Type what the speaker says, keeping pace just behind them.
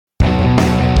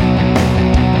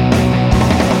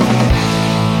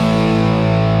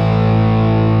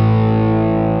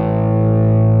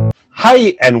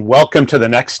Hi, and welcome to the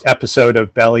next episode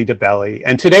of Belly to Belly.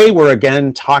 And today we're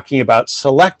again talking about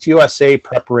Select USA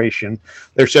preparation.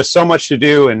 There's just so much to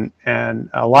do, and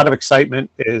a lot of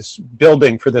excitement is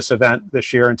building for this event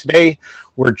this year. And today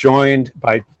we're joined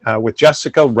with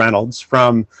Jessica Reynolds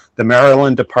from the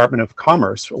Maryland Department of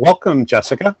Commerce. Welcome,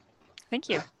 Jessica. Thank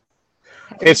you.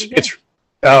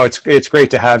 It's great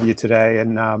to have you today,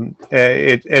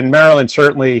 and Maryland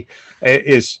certainly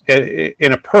is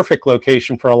in a perfect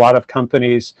location for a lot of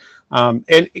companies.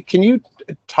 And can you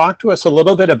talk to us a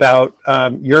little bit about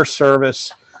your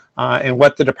service and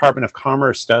what the Department of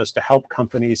Commerce does to help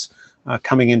companies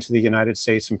coming into the United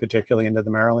States, and particularly into the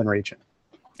Maryland region?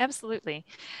 Absolutely.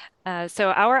 So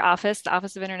our office, the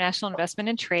Office of International Investment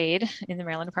and Trade in the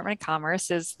Maryland Department of Commerce,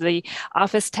 is the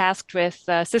office tasked with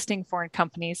assisting foreign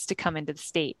companies to come into the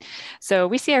state. So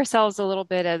we see ourselves a little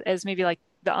bit as maybe like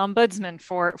the ombudsman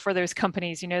for those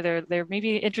companies. You know, they're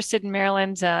maybe interested in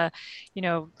Maryland.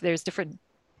 There's different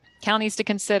counties to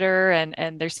consider,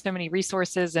 and there's so many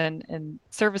resources and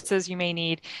services you may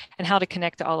need, and how to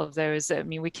connect to all of those. I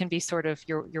mean, we can be sort of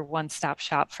your one-stop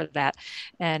shop for that,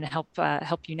 and help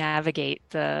you navigate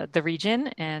the region,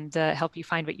 and help you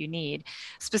find what you need.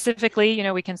 Specifically, you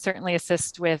know, we can certainly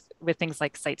assist with things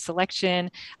like site selection,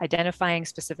 identifying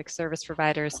specific service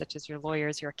providers such as your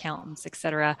lawyers, your accountants, et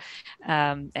cetera,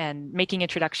 and making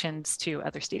introductions to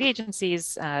other state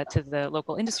agencies, to the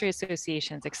local industry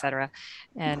associations, et cetera,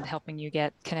 and helping you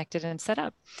get connected and set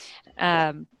up.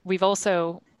 We've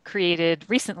also created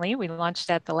recently, we launched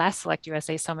at the last Select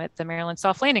USA Summit, the Maryland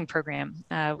Soft Landing Program,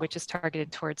 which is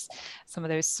targeted towards some of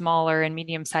those smaller and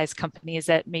medium-sized companies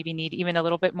that maybe need even a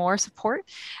little bit more support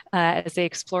as they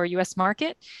explore US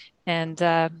market. And,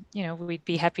 we'd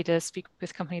be happy to speak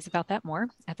with companies about that more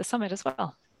at the summit as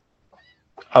well.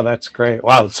 Oh, that's great.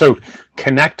 Wow. So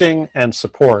connecting and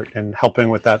support and helping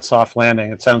with that soft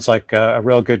landing, it sounds like a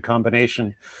real good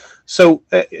combination. So,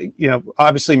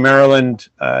 obviously Maryland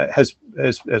as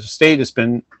a state has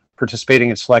been participating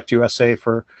in Select USA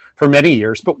for many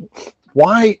years, but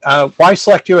why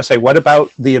Select USA? What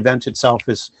about the event itself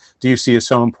do you see as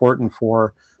so important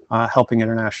for helping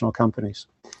international companies?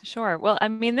 Sure. Well, I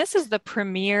mean, this is the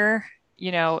premier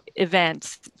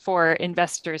event for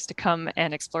investors to come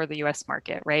and explore the U.S.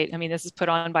 market, right? I mean, this is put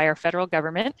on by our federal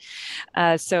government.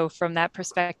 So from that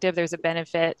perspective, there's a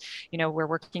benefit. You know, we're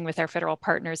working with our federal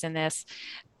partners in this.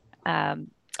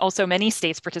 Also, many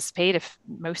states participate, if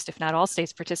not all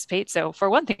states participate. So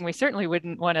for one thing, we certainly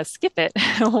wouldn't want to skip it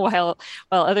while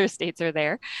other states are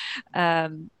there.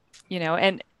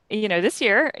 This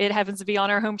year it happens to be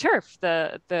on our home turf.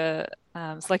 The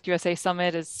Select USA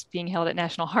Summit is being held at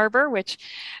National Harbor, which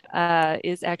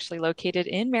is actually located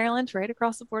in Maryland, right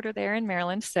across the border there in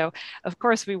Maryland. So of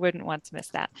course we wouldn't want to miss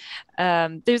that.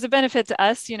 There's a benefit to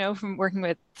us, from working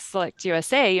with Select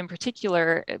USA in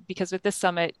particular, because with this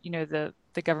summit,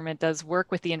 the government does work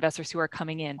with the investors who are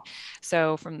coming in.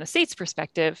 So from the state's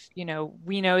perspective,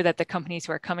 we know that the companies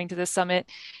who are coming to this summit,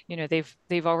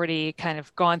 they've already kind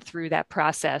of gone through that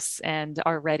process and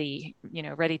are ready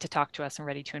to talk to us and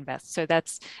ready to invest. So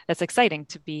that's exciting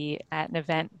to be at an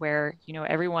event where,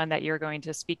 everyone that you're going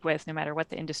to speak with, no matter what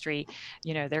the industry,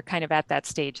 they're kind of at that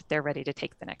stage that they're ready to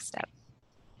take the next step.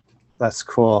 That's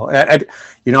cool.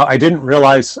 I didn't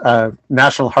realize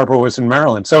National Harbor was in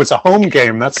Maryland, so it's a home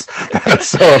game. That's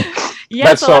so.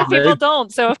 Yes, a lot of people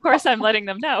don't. So of course I'm letting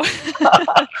them know.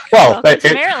 Well,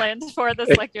 to Maryland for the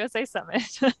Select USA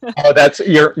Summit. Oh, that's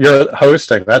you're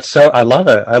hosting. That's so. I love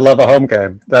it. I love a home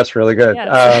game. That's really good.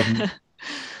 Yes.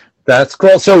 That's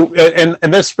cool. So,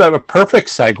 and this is a perfect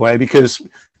segue, because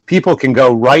people can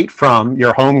go right from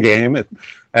your home game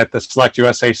at the Select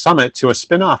USA Summit to a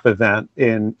spin-off event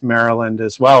in Maryland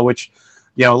as well, which,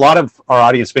 a lot of our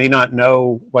audience may not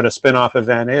know what a spin-off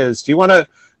event is. Do you want to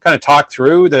kind of talk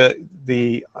through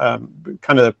the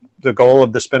kind of the goal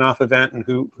of the spin-off event and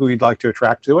who you'd like to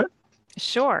attract to it?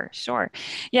 Sure.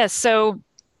 Yes. So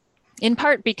in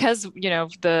part because,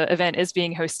 the event is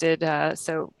being hosted,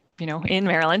 in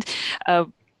Maryland,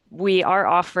 we are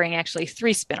offering actually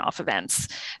 3 spin-off events.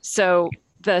 So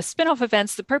the spin-off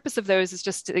events, the purpose of those is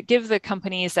just to give the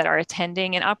companies that are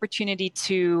attending an opportunity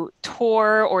to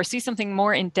tour or see something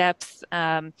more in depth.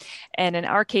 And in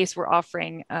our case, we're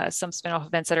offering some spin-off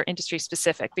events that are industry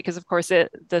specific, because of course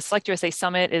the Select USA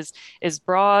Summit is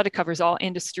broad. It covers all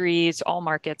industries, all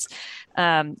markets.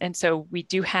 And so we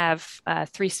do have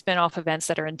 3 spin-off events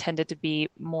that are intended to be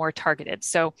more targeted.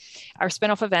 So our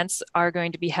spin-off events are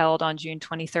going to be held on June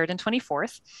 23rd and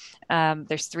 24th.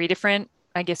 There's 3 different,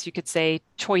 I guess you could say,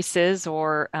 choices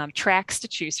or tracks to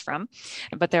choose from,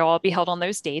 but they'll all be held on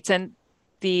those dates. And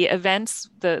the events,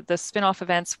 the spinoff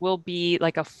events will be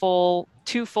like a full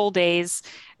 2 full days.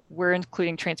 We're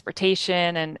including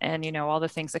transportation and all the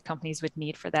things that companies would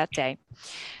need for that day.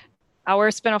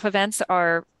 Our spinoff events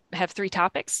have 3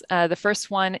 topics. The first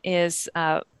one is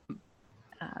biotech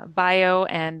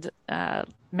and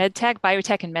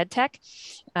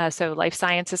medtech. So life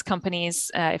sciences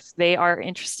companies, if they are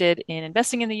interested in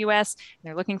investing in the US and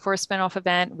they're looking for a spinoff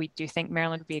event, we do think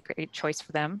Maryland would be a great choice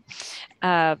for them.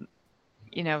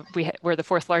 We're the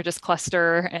 4th largest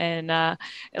cluster in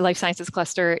life sciences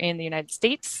cluster in the United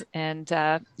States. And,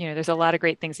 there's a lot of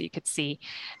great things that you could see,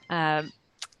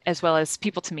 as well as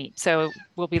people to meet. So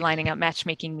we'll be lining up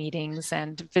matchmaking meetings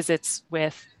and visits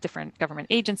with different government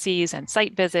agencies and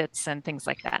site visits and things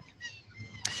like that.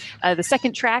 The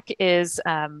second track is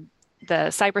the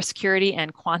cybersecurity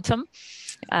and quantum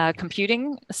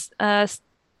computing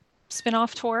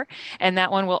spin-off tour. And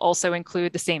that one will also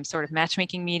include the same sort of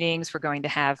matchmaking meetings. We're going to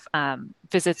have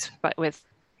visits with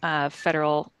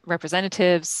federal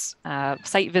representatives,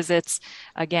 site visits,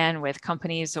 again, with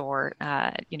companies or,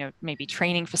 maybe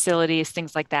training facilities,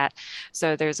 things like that.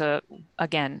 So there's a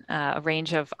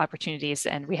range of opportunities,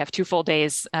 and we have 2 full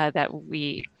days that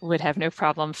we would have no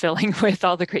problem filling with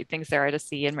all the great things there are to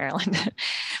see in Maryland.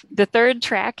 The third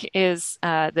track is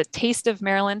the Taste of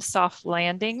Maryland Soft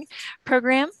Landing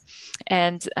program.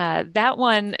 And that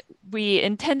one we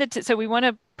intended to, so we want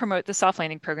to promote the soft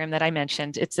landing program that I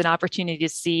mentioned. It's an opportunity to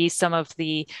see some of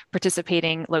the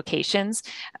participating locations,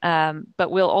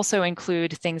 but we'll also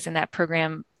include things in that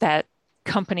program that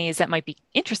companies that might be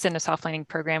interested in a soft landing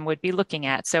program would be looking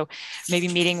at. So maybe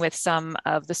meeting with some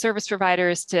of the service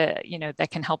providers to,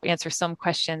 that can help answer some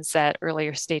questions that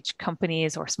earlier stage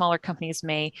companies or smaller companies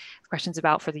may have questions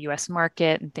about for the US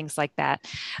market and things like that.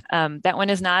 That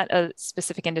one is not a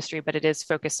specific industry, but it is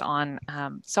focused on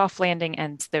soft landing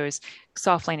and those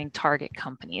soft landing target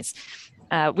companies.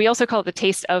 We also call it the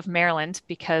Taste of Maryland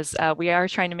because we are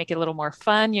trying to make it a little more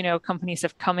fun. Companies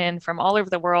have come in from all over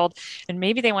the world and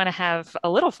maybe they want to have a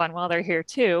little fun while they're here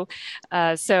too.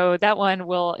 So that one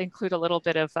will include a little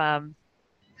bit of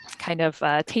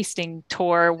tasting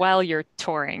tour while you're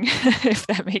touring, if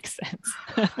that makes sense.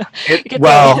 You get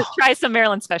to try some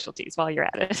Maryland specialties while you're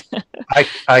at it.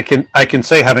 I can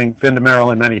say, having been to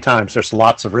Maryland many times, there's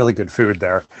lots of really good food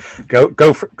there.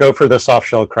 Go for the soft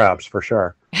shell crabs for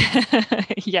sure.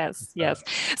 Yes.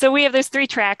 So we have those 3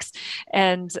 tracks,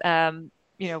 and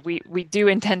we do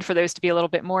intend for those to be a little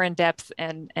bit more in depth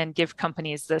and give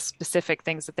companies the specific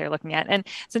things that they're looking at. And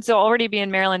since they'll already be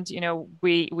in Maryland,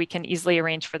 we can easily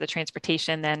arrange for the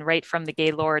transportation then right from the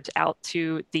Gaylord out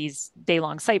to these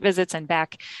day-long site visits and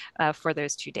back for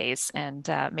those 2 days, and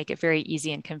make it very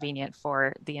easy and convenient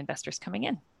for the investors coming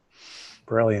in.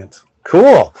 Brilliant.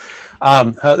 Cool.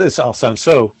 This all sounds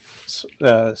so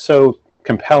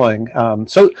compelling.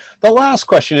 So the last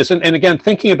question is, and again,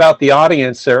 thinking about the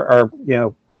audience, there are,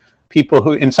 people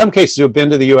who, in some cases, who have been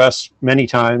to the U.S. many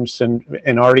times and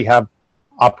already have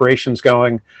operations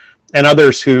going, and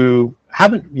others who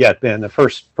haven't yet been the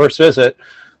first visit.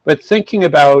 But thinking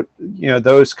about,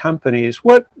 those companies,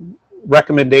 what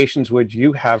recommendations would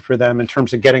you have for them in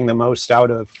terms of getting the most out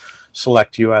of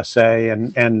Select USA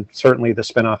and certainly the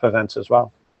spinoff events as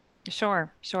well?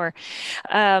 Sure.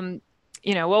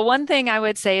 Well, one thing I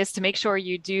would say is to make sure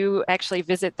you do actually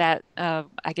visit that,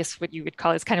 I guess what you would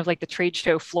call is kind of like the trade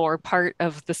show floor part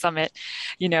of the summit.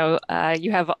 You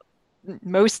have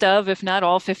most of, if not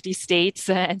all, 50 states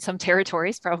and some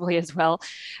territories probably as well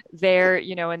there,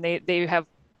 and they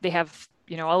have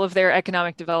all of their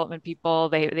economic development people.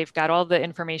 They've got all the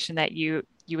information that you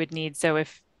would need. So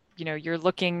if you're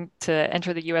looking to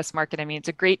enter the U.S. market, it's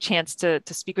a great chance to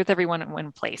speak with everyone in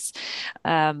one place.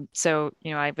 So,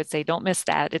 I would say don't miss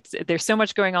that. There's so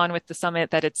much going on with the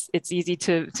summit that it's easy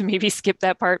to maybe skip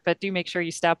that part, but do make sure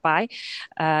you stop by.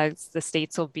 The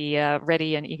states will be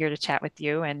ready and eager to chat with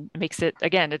you, and it makes it,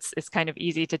 again, it's kind of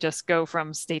easy to just go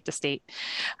from state to state.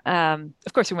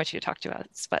 Of course, we want you to talk to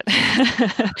us, but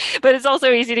but it's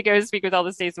also easy to go speak with all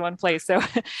the states in one place. So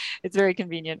it's very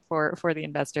convenient for the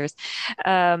investors.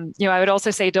 I would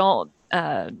also say don't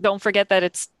forget that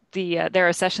it's there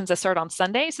are sessions that start on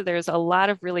Sunday. So there's a lot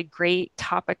of really great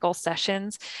topical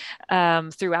sessions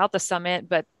throughout the summit,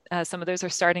 but some of those are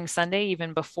starting Sunday,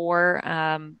 even before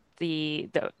the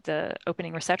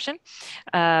opening reception.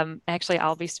 Actually,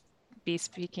 I'll be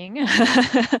speaking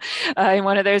in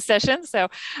one of those sessions. So,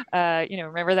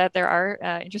 remember that there are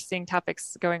interesting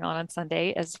topics going on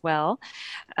Sunday as well.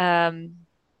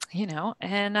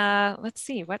 Let's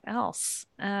see what else.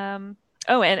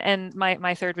 And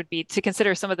my third would be to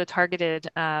consider some of the targeted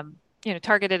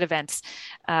targeted events,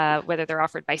 whether they're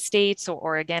offered by states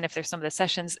or again, if there's some of the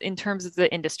sessions in terms of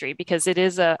the industry, because it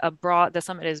is the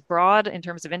summit is broad in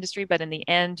terms of industry, but in the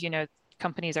end,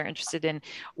 companies are interested in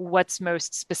what's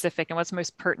most specific and what's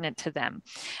most pertinent to them.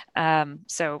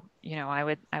 So, I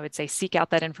would say seek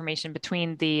out that information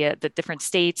between the different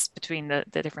states, between the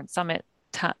different summit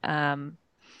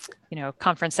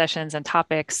conference sessions and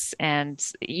topics, and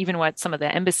even what some of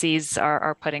the embassies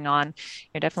are putting on.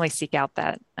 Definitely seek out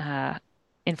that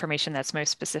information that's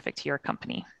most specific to your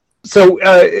company. So,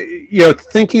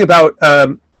 thinking about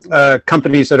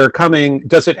companies that are coming,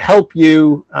 does it help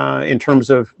you in terms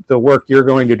of the work you're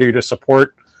going to do to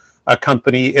support a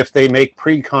company if they make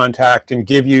pre-contact and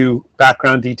give you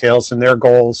background details and their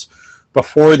goals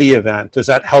before the event? Does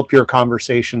that help your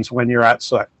conversations when you're at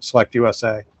Select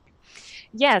USA?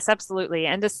 Yes, absolutely.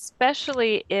 And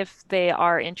especially if they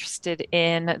are interested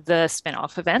in the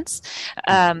spin-off events.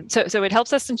 So it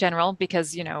helps us in general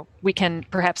because, we can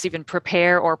perhaps even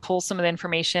prepare or pull some of the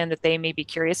information that they may be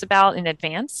curious about in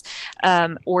advance,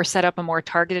 or set up a more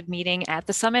targeted meeting at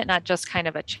the summit, not just kind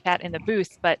of a chat in the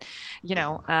booth, but,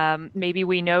 maybe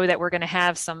we know that we're going to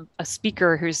have a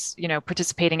speaker who's,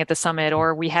 participating at the summit,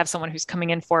 or we have someone who's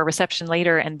coming in for a reception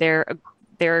later and they're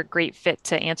a great fit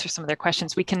to answer some of their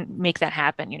questions. We can make that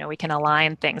happen. We can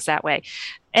align things that way.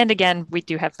 And again, we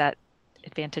do have that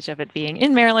advantage of it being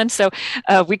in Maryland. So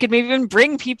we could maybe even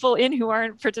bring people in who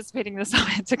aren't participating in the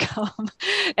summit to come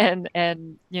and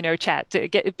chat,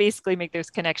 to basically make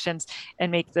those connections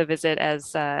and make the visit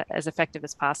as effective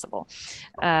as possible.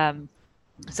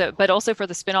 But also for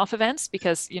the spin-off events,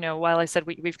 because, while I said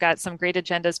we've got some great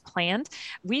agendas planned,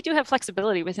 we do have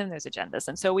flexibility within those agendas.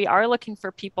 And so we are looking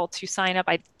for people to sign up.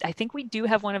 I think we do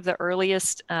have one of the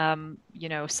earliest,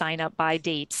 sign up by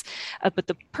dates. But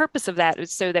the purpose of that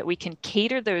is so that we can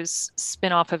cater those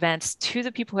spin-off events to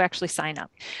the people who actually sign up.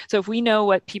 So if we know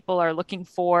what people are looking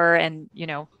for and,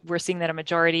 we're seeing that a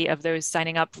majority of those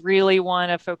signing up really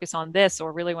want to focus on this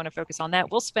or really want to focus on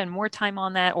that, we'll spend more time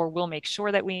on that, or we'll make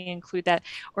sure that we include that.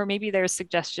 Or maybe there's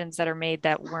suggestions that are made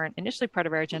that weren't initially part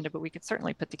of our agenda, but we could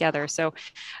certainly put together. So,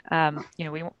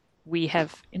 we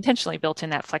have intentionally built in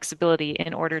that flexibility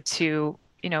in order to,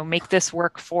 make this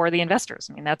work for the investors.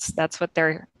 I mean, that's what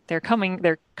they're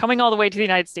coming all the way to the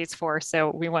United States for. So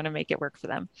we want to make it work for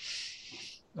them.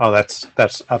 Oh, that's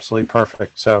absolutely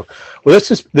perfect. So, well,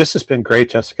 this has been great,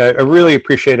 Jessica. I really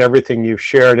appreciate everything you've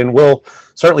shared, and we'll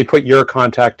certainly put your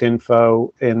contact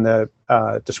info in the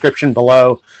description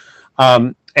below.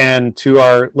 And to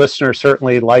our listeners,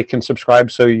 certainly like and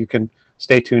subscribe so you can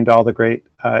stay tuned to all the great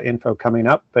info coming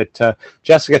up. But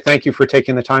Jessica, thank you for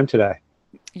taking the time today.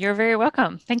 You're very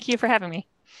welcome. Thank you for having me.